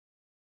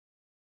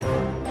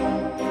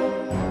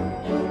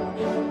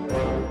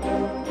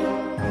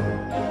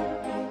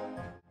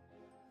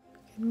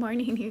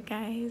morning, you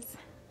guys.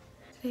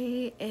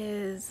 Today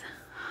is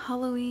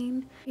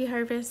Halloween. Happy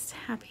Harvest,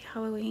 happy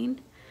Halloween.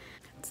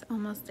 It's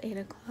almost 8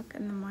 o'clock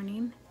in the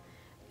morning.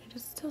 It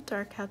is still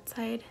dark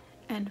outside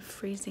and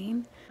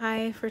freezing.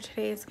 High for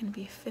today is gonna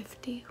be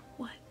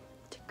 51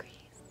 degrees.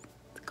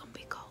 It's gonna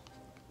be cold.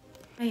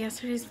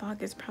 Yesterday's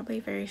vlog is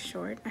probably very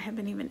short. I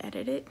haven't even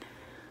edited it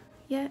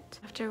yet.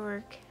 After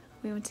work,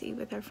 we went to eat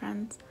with our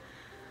friends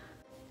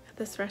at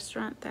this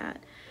restaurant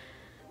that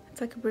it's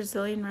like a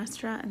Brazilian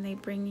restaurant, and they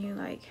bring you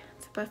like,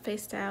 it's a buffet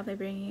style, they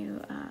bring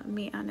you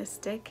meat on a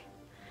stick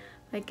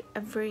like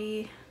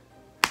every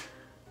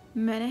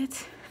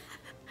minute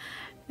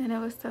and it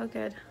was so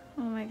good.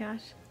 Oh my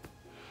gosh.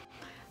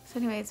 So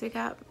anyways, we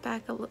got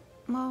back around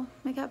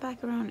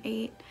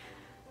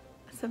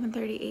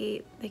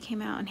 7:38. They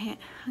came out and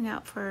hung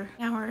out for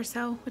an hour or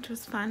so, which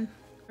was fun.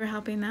 We were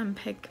helping them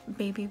pick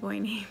baby boy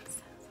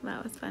names, so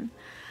that was fun.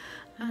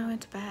 I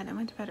went to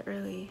bed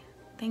early,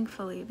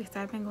 thankfully, because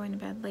I've been going to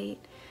bed late,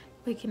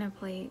 waking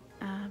up late,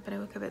 but I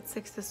woke up at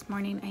 6 this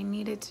morning. I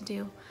needed to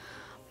do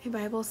my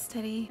Bible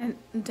study and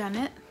done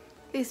it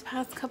these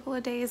past couple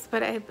of days,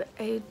 but I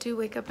do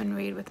wake up and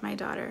read with my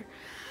daughter.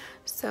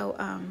 So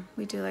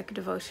we do like a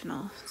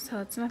devotional. So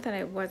it's not that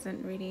I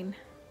wasn't reading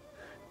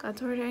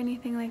God's word or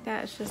anything like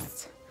that. It's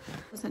just I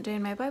wasn't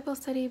doing my Bible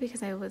study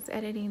because I was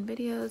editing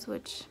videos,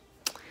 which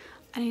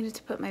I needed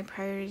to put my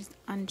priorities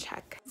on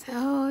check.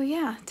 So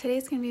yeah,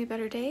 today's gonna be a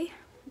better day.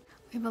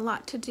 We have a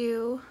lot to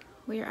do.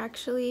 We are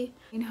actually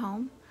going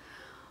home.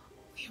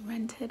 We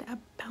rented a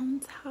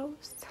bounce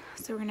house,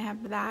 so we're gonna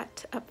have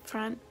that up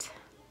front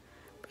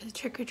for the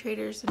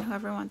trick-or-treaters and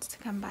whoever wants to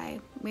come by.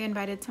 We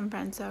invited some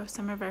friends, so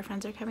some of our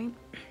friends are coming.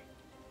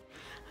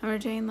 And we're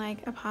doing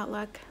like a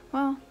potluck.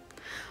 Well,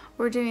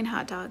 we're doing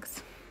hot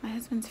dogs. My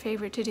husband's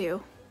favorite to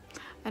do.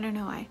 I don't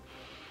know why.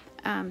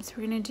 So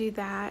we're gonna do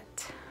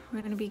that.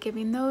 We're gonna be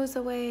giving those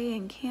away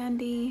and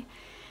candy,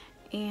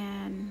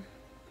 and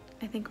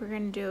I think we're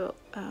gonna do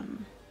a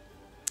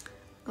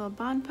little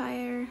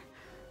bonfire.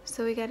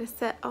 So we gotta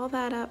set all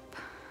that up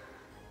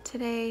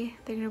today.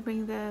 They're gonna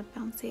bring the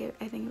bouncy,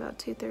 I think about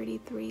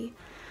 2:33.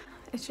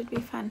 It should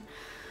be fun.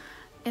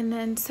 And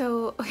then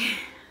so I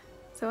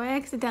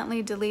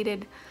accidentally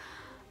deleted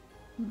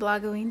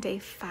vlogging day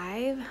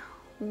 5.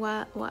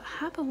 What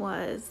happened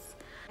was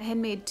I had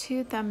made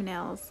 2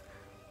 thumbnails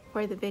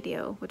for the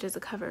video, which is a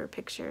cover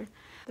picture.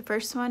 The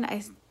first one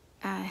I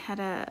had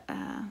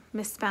a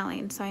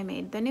misspelling, so I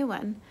made the new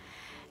one.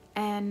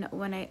 And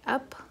when I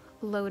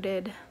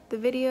uploaded the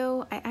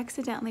video, I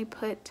accidentally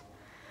put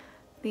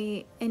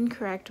the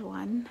incorrect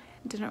one.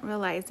 Didn't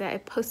realize that I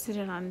posted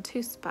it on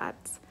 2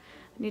 spots,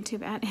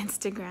 YouTube and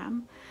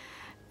Instagram.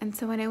 And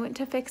so when I went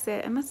to fix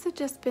it, it must have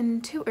just been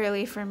too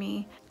early for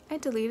me. I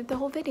deleted the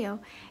whole video,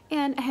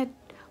 and I had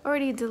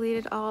already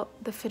deleted all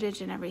the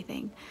footage and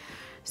everything.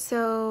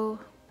 So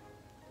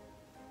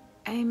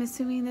I'm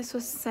assuming this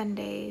was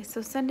Sunday.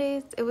 So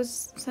Sunday's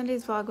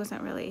vlog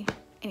wasn't really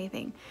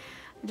anything.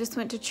 I just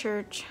went to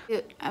church.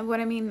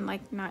 What I mean,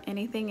 like, not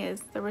anything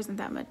is there wasn't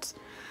that much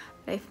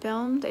that I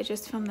filmed. I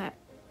just filmed that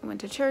I went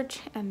to church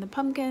and the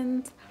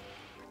pumpkins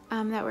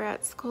that were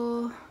at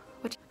school.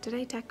 Did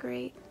I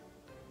decorate?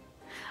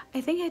 I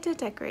think I did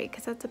decorate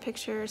because that's a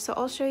picture. So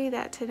I'll show you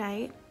that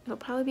tonight. It'll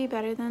probably be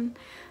better than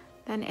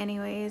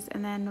anyways.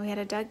 And then we had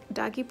a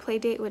doggy play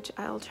date, which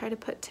I'll try to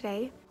put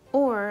today.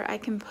 Or I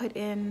can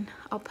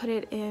I'll put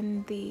it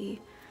in the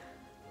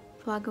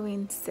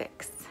Vlogging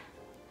 6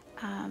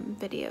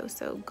 video.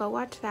 So go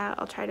watch that.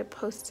 I'll try to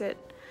post it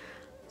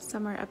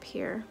somewhere up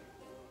here,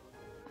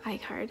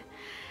 iCard,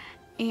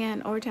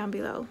 or down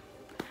below.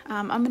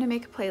 I'm gonna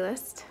make a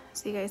playlist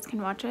so you guys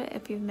can watch it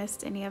if you've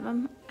missed any of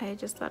them. I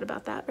just thought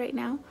about that right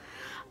now.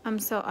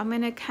 So I'm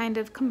gonna kind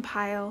of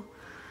compile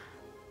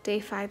day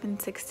 5 and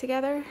 6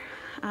 together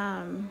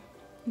and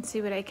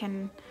see what I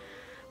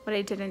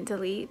didn't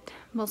delete.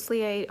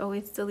 Mostly I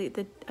always delete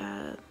the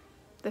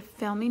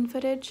filming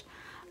footage.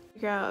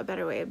 Figure out a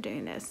better way of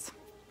doing this.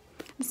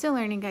 I'm still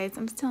learning, guys.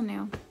 I'm still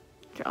new.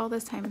 After all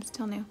this time, I'm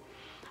still new.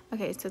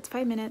 Okay, so it's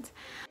 5 minutes.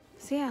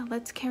 So yeah,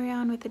 let's carry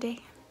on with the day.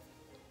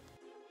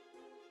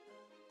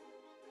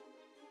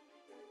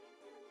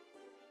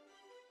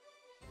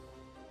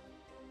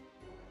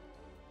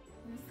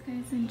 This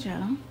guy's in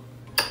jail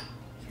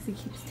because he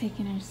keeps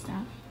taking our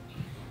stuff.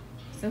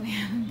 So we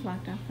have him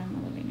blocked off from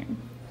the living room.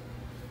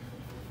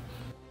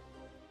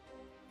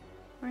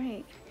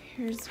 Right,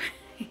 here's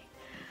my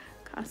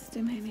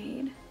costume I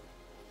made.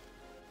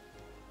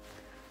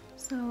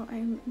 So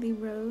I'm the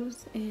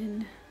Rose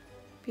in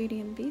Beauty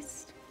and the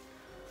Beast.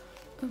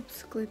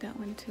 Oops, glued that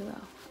one too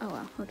low. Oh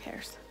well, who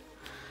cares?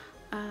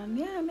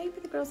 Yeah, maybe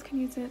the girls can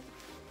use it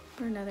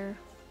for another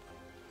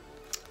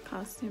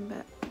costume,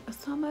 but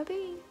that's all my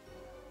be.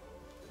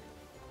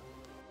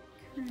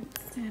 Current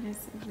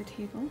status of the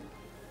table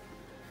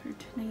for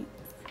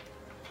tonight's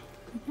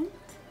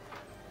event.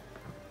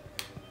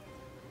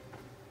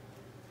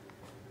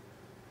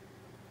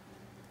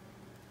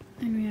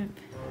 And we have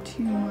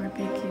 2 more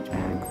big huge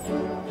bags.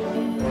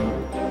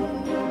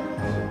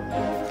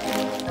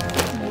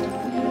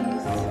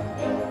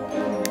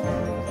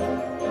 And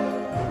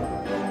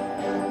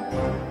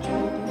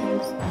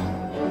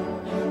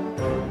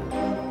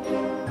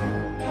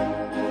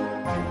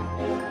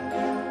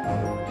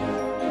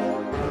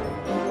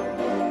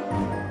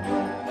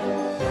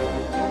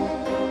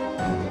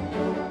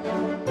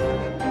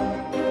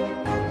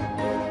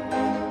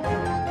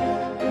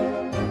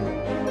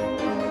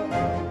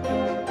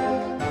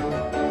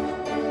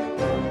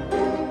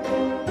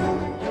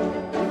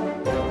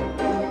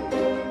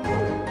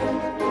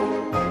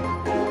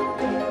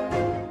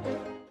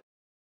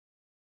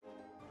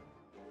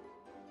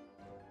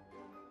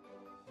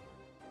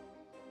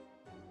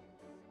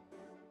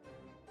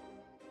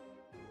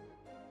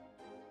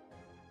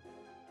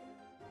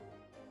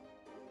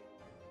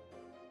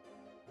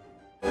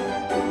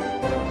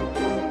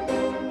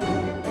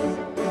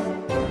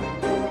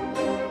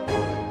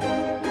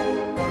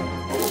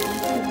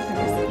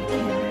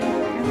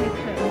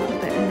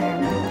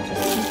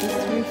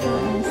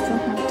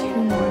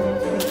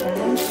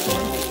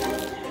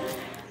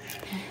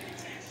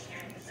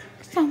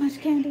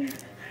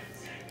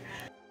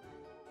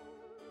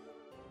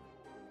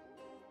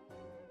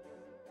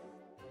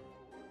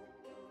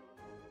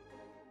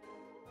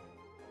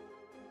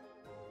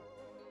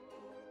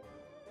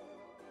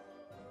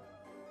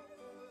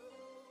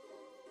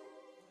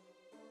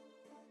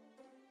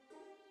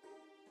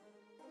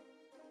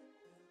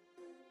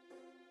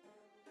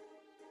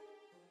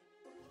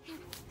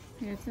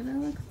Here's what it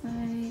looks like.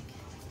 You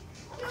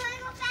wanna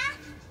go back?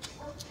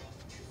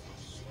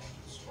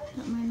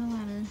 Don't mind the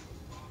ladder.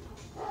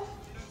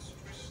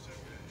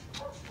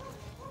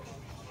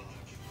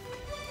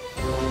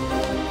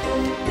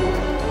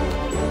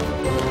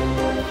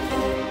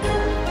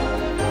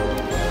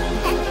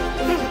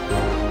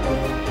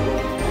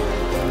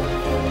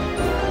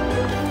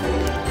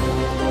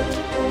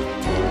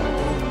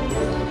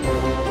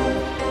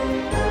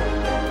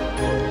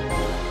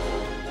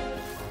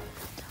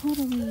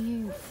 Totally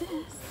use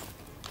this.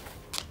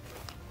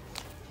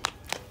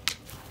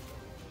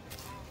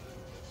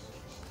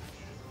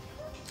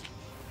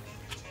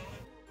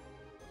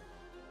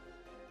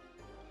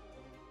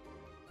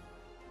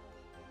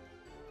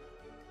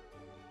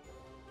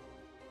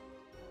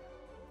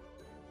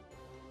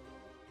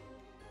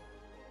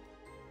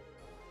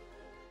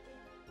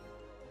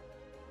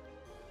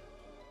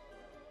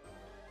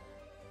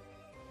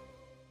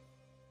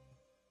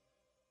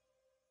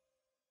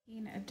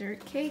 A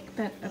dirt cake,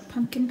 but a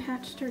pumpkin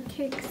patch dirt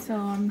cake. So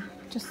I'm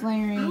just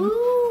layering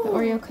the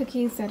Oreo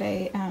cookies that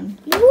I used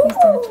in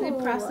the food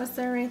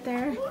processor right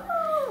there.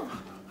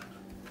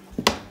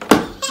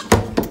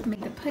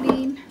 Made the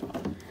pudding,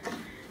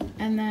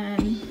 and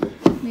then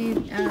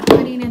made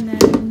pudding, and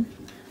then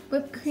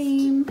whipped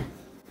cream.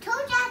 Told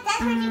you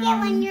that's what you get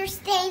when you're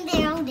staying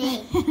there all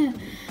day.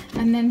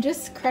 And then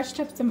just crushed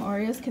up some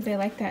Oreos because I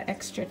like that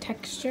extra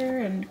texture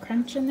and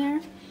crunch in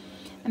there.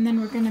 And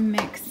then we're gonna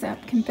mix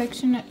up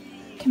confectioner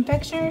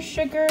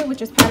sugar,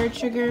 which is powdered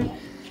sugar,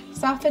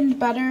 softened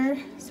butter,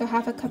 so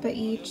half a cup of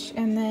each,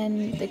 and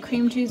then the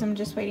cream cheese. I'm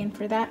just waiting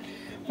for that.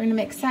 We're gonna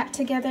mix that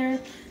together,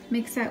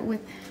 mix that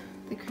with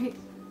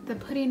the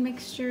pudding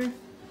mixture.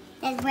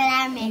 That's what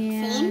I'm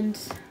mixing. And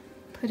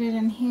put it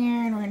in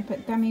here, and we're gonna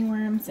put gummy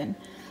worms and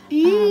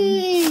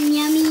yummy,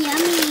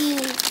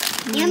 yummy,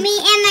 yummy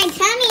in my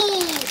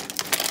tummy.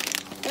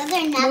 Those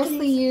are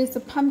mostly use the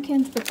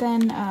pumpkins, but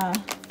then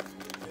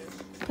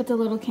put the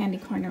little candy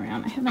corn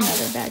around. I have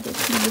another bag of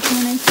candy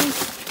corn, I think.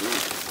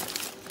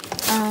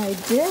 I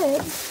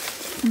did.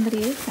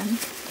 Somebody ate them.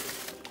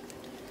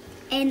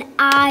 And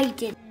I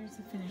did. Here's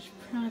the finished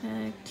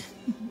product.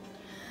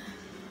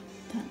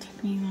 That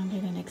took me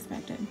longer than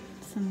expected.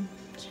 Some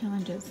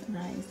challenges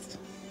arised,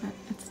 but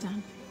it's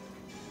done.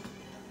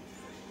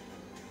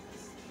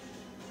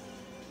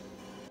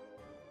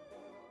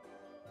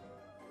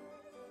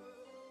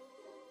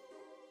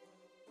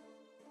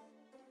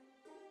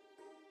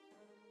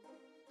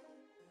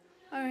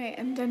 Alright,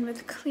 I'm done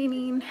with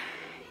cleaning,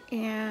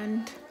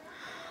 and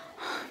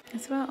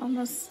it's about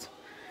almost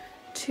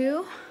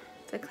 2.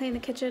 So I clean the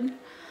kitchen.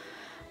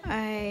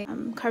 I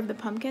carve the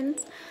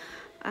pumpkins.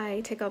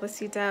 I take all the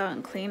seeds out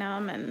and clean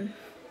them, and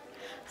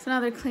so now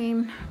they're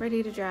clean,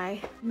 ready to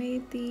dry.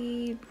 Made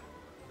the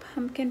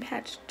pumpkin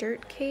patch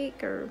dirt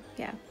cake, or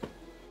yeah.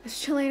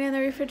 It's chilling in the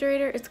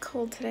refrigerator. It's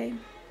cold today.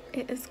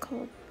 It is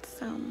cold,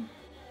 so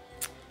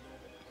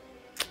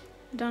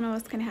I don't know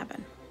what's gonna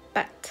happen,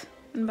 but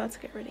I'm about to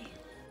get ready.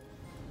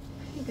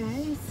 Hey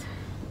guys,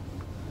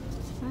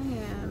 I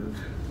am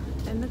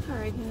in the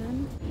car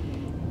again,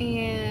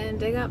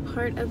 and I got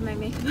part of my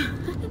makeup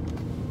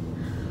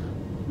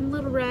a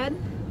little red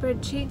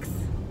cheeks.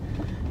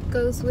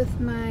 Goes with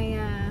my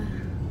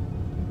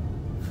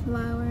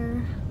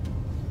flower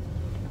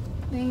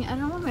thing. I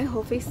don't want my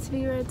whole face to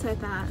be red, so I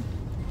thought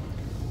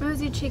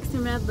rosy cheeks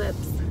and red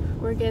lips,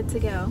 we're good to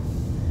go.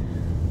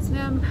 So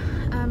now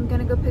I'm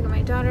gonna go pick up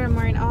my daughter. I'm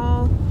wearing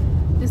all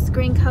this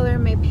green color.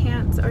 My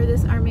pants are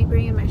this army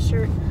green, my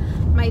shirt.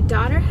 My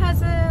daughter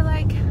has a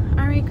like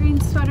army green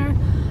sweater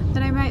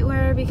that I might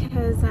wear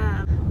because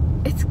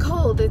it's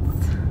cold.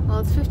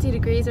 It's 50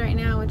 degrees right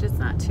now, which is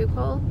not too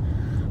cold,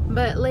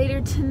 but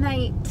later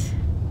tonight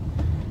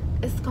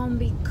it's gonna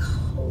be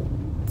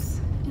cold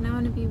and I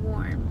want to be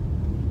warm.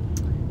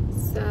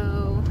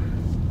 So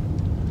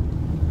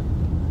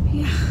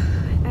yeah,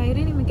 I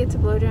didn't even get to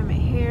blow dry my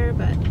hair,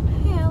 but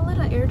yeah, a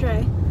little air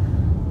dry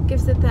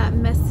gives it that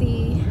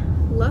messy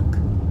look.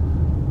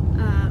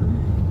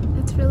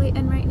 It's really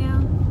in right now,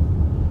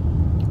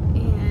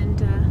 and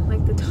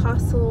like the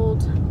tousled,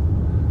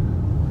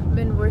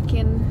 been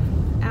working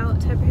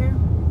out type of hair.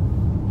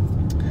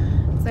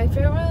 So I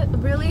feel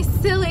really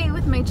silly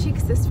with my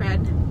cheeks this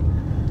red,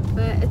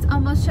 but it's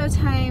almost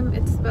showtime.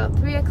 It's about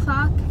 3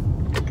 o'clock.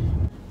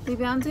 The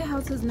Beyonce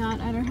house is not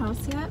at our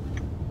house yet.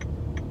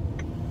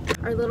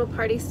 Our little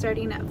party's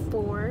starting at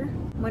 4.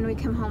 When we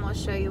come home, I'll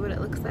show you what it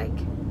looks like.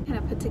 Kind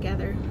of put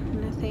together,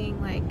 nothing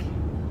like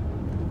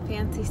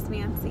fancy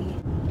smancy.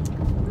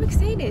 I'm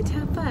excited to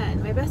have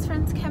fun. My best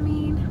friend's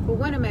coming. Well,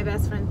 one of my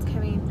best friends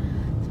coming.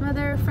 Some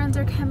other friends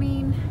are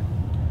coming,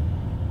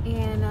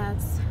 and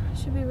it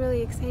should be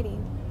really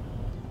exciting.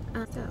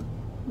 So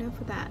enough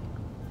of that.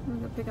 I'm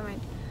gonna go pick up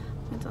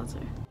my daughter.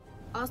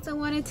 Also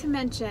wanted to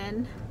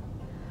mention,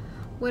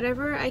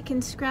 whatever I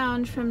can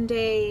scrounge from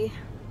day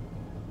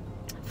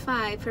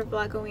 5 for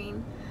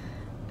vlogging,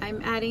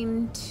 I'm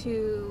adding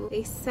to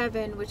day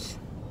 7, which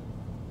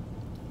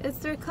it's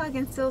 3 o'clock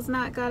and still's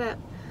not got up.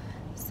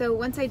 So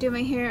once I do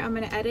my hair, I'm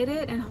gonna edit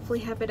it and hopefully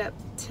have it up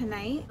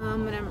tonight.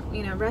 When I'm,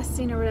 you know,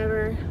 resting or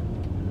whatever,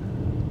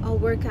 I'll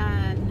work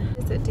on,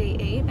 is it day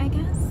 8, I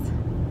guess?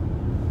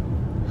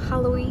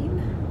 Halloween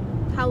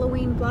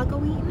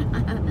vlogoween.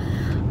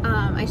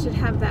 I should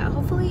have that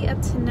hopefully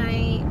up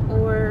tonight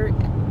or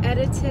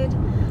edited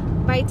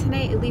by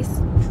tonight, at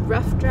least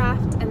rough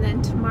draft, and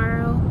then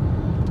tomorrow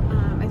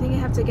I think I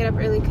have to get up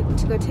early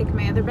to go take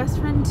my other best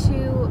friend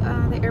to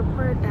the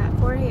airport at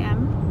 4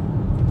 a.m.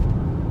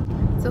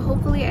 So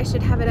hopefully I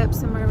should have it up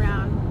somewhere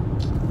around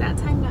that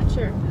time, not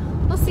sure.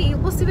 We'll see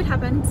what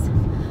happens.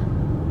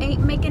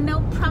 Ain't making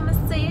no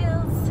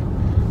promises.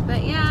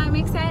 But yeah, I'm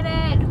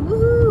excited.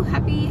 Woohoo!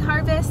 Happy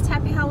harvest,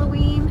 happy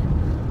Halloween.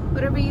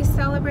 Whatever you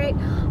celebrate.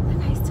 Oh, the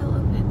guy's still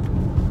open.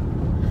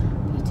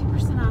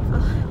 50% off.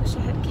 Oh, I wish I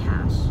had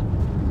cash.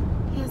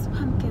 He has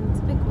pumpkins,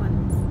 big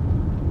ones.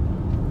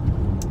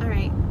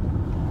 Alright.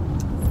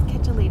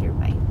 Catch you later.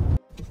 Bye.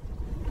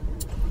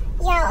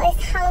 Yo,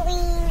 it's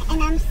Halloween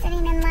and I'm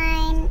sitting in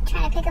line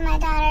trying to pick up my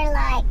daughter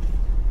like,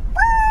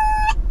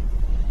 what?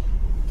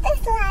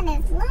 This line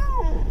is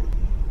long.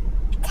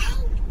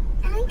 Dang,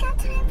 I ain't got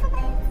time for this.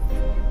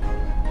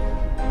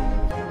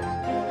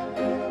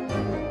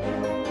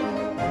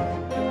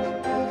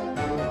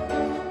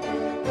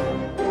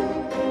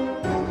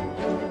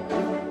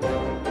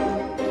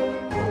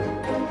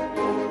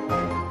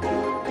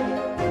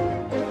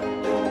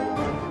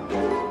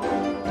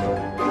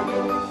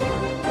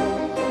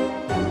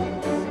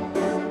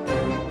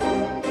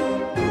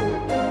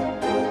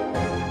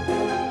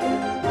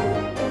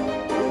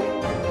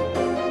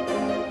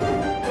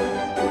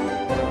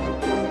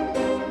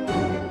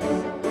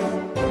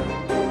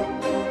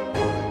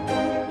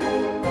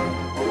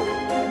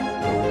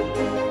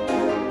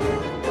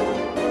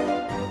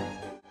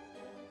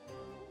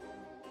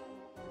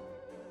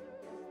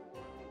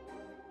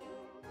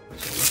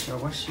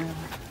 What's your?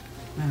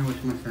 Man,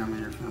 with my family,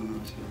 your family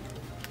was here.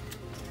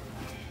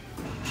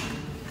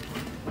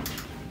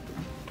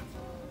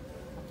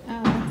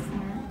 Oh, that's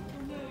smart.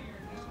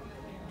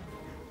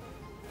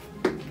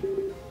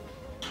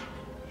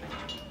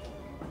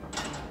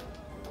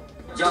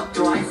 Yo,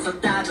 twice a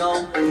tago.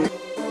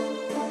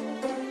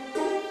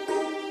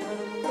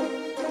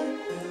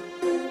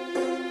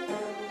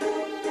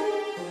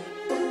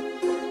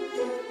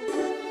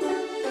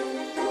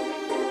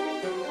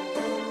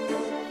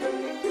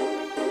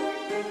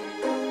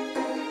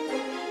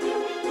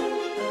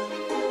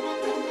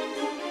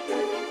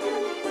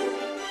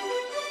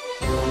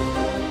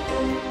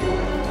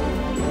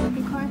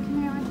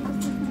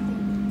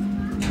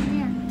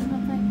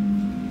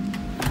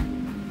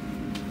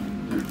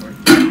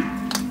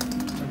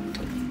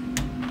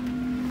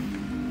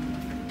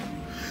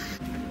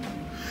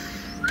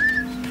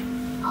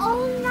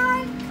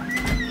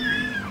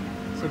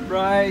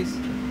 Surprise!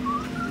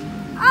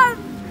 Oh,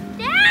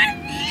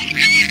 damn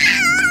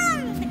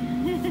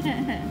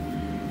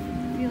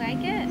Do you like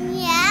it?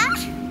 Yeah? I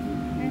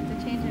have to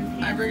change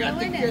it. I forgot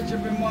the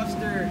ketchup and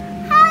mustard.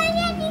 How did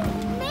you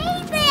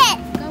make it?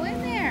 Go in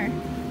there.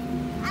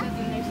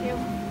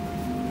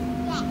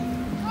 Yeah.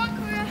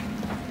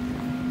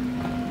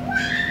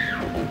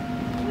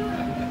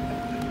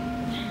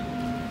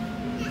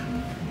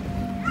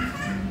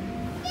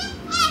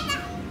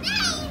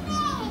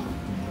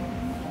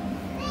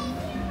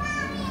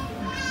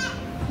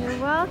 You're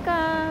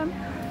welcome.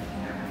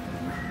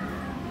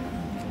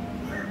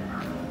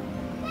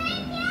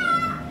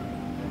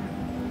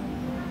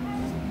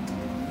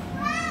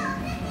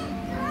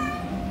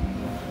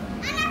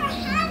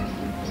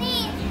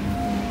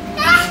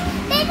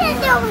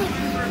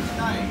 First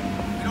night.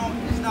 We don't.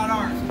 It's not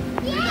ours.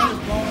 We got his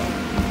bone.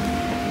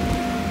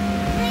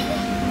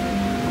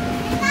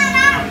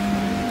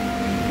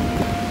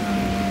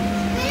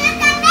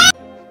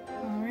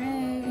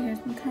 Alright,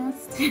 here's my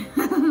costume.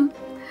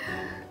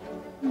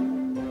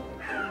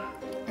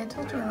 I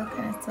told you I look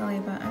kind of silly,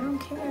 but I don't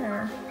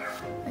care.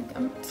 Like,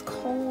 it's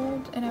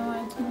cold and I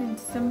want something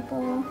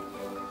simple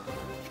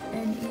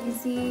and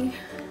easy,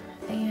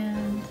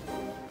 and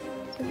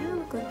does it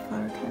look like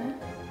flower kind of?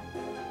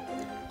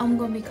 I'm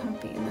gonna be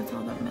comfy, and that's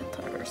all that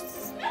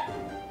matters.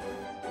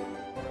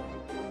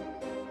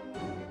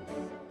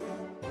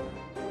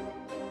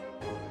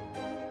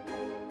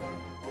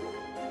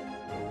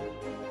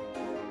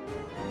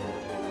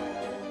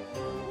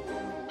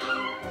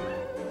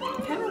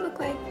 I kind of look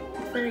like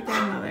a fairy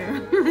godmother,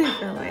 I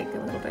feel like a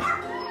little bit.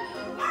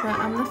 But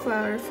I'm the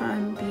flower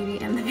from Beauty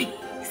and the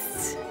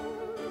Beast.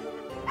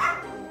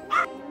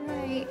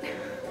 Alright.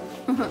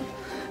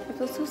 I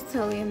feel so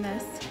silly in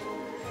this.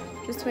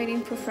 Just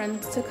waiting for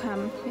friends to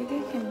come. Maybe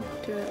I can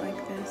do it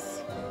like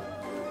this.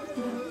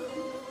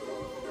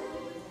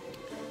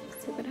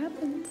 See what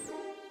happens.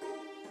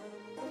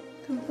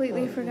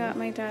 Completely forgot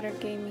my daughter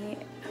gave me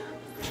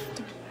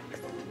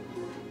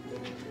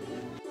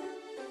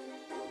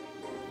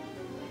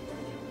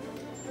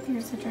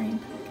here's a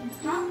drink.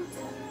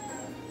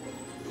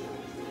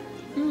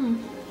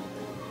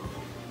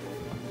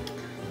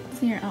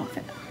 It's in your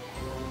outfit.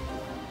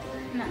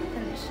 Not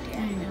finished yet.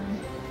 I know.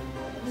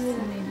 Just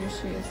need your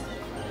shoes.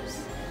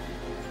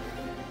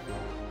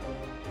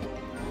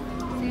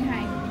 See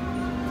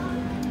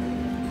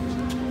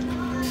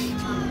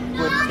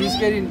He's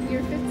getting.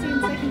 You're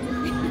 15 seconds.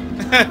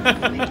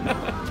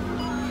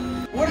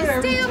 What did I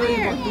ever Stay tell over you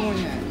here. about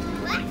doing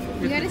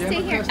that? You gotta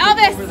stay here. Democrats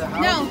take over the Elvis!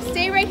 House? No,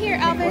 stay right here,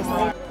 Elvis.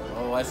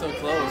 Oh, why so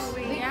close?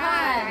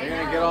 Yeah. You're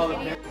gonna get all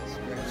the.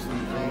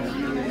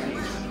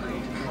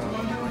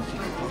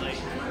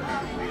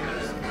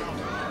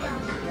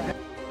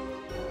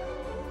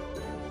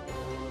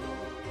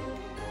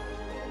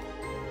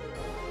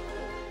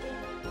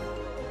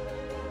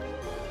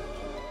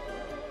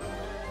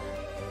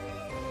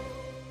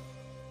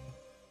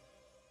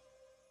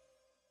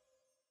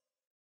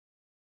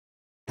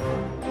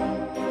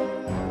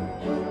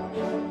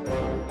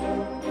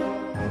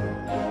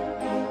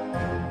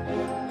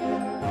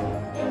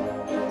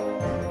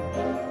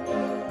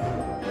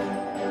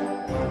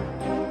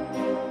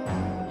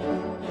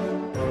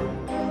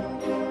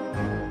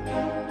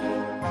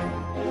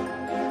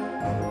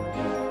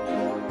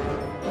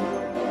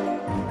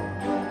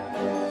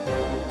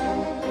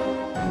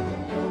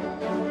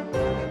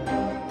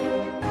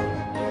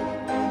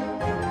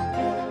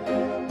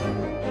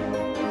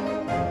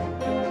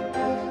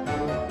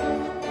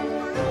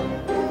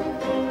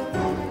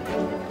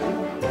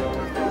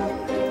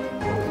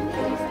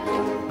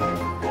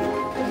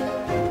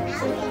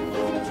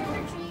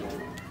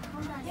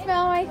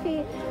 Smell my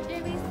feet.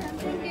 Maybe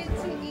something good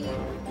to eat.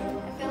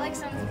 I feel like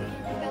someone's good.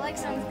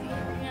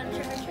 Yeah,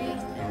 trick or treat.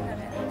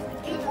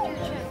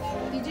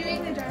 Did you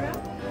ring the doorbell?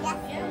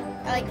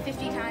 Yeah. Like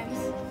 50 times.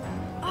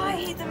 Oh, I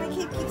hate that my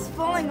cake keeps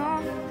falling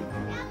off.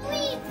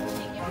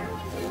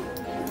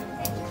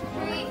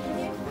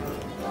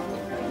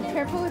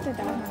 Careful with the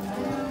dog.